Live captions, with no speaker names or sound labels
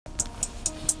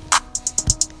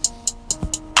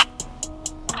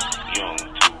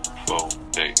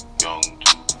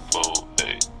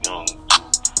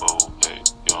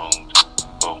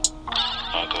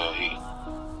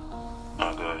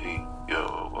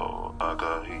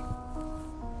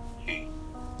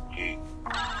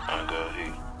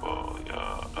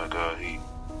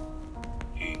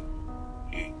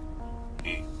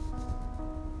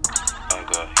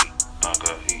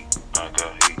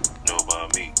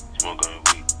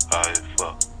High as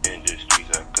fuck in the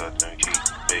streets, I got them keys.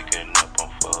 Waking up, I'm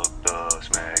fucked up.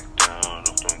 Smack down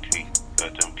off them keys.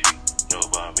 Got them keys, know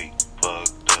about me.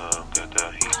 Fucked up, got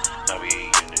the heat. I be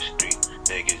in the street,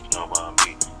 niggas know about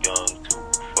me. Young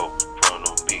 2-4, front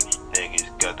of me.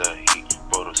 Niggas got the heat,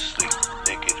 bro to sleep.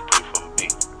 Niggas pray for me.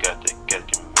 Got the get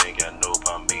man, got know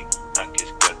about me. I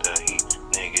just got the heat.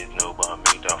 Niggas know about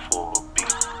me, down for a beat.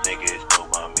 Niggas know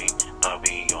about me. I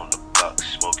be on the block,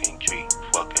 smoking tree,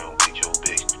 fucking with your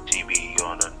bitch. She be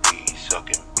on her knees,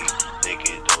 sucking me.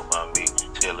 Niggas know about me.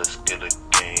 Skilla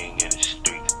gang in the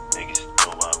streets. Niggas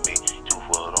know about me. 2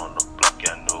 foot on the block,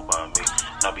 y'all know about me.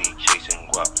 I be chasing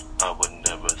guap, I would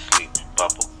never sleep.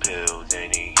 Pop a pills,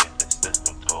 any in the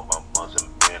system. Told my mother,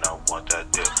 man, I want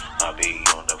that deal. I be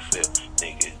on the field.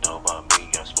 Niggas know about me.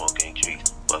 I'm smoking trees.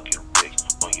 Fuck you, bitch.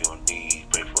 On your knees,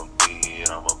 pray for me, and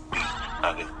I'm a beast.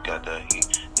 I just got the heat.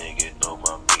 Niggas know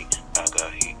about me. I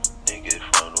got heat. Niggas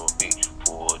front of me.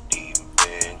 4D,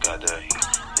 man, got the heat.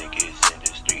 Niggas in the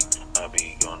street. I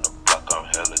be on the block. I'm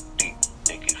hella deep.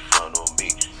 Niggas front of me.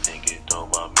 Niggas know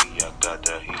about me. I got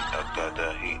the heat. I got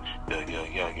the heat.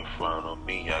 Yeah, in front of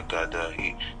me. I got the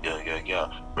heat. Yeah.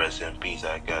 Rest in peace.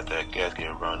 I got that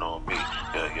gasket run on me.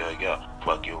 Yeah.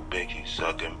 Fuck your bitch. She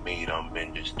sucking meat. I'm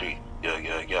in the street.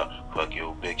 Yeah. Fuck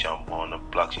your bitch. I'm on the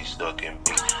block. She stuck in me.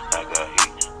 I got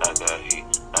heat. I got heat.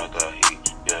 I got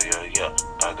heat. Yeah.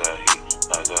 I got heat.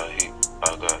 I got heat.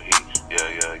 I got heat.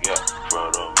 Yeah.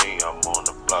 Front of me. I'm on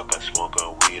the block. I'm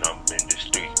smoking weed. I'm in the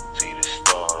street. See the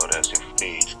star. That's your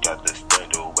face. Got the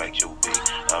stand to wax your beat.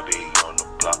 I be on the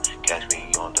block. Catch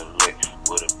me on the lick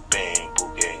with a bang.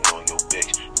 Boogang on your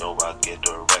bitch. Know I get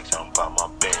the racks. I'm by my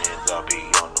bands. I be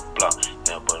on the block.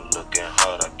 Never looking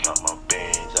hard. I count my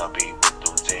bands. I be with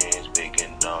those ends.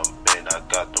 Making them bend. I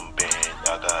got them bands.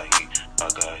 I got heat. I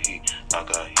got heat. I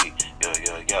got heat.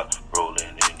 Yeah. Rolling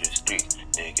in the streets.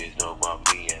 Niggas know about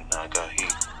me and I got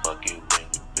heat. Fuck you, man.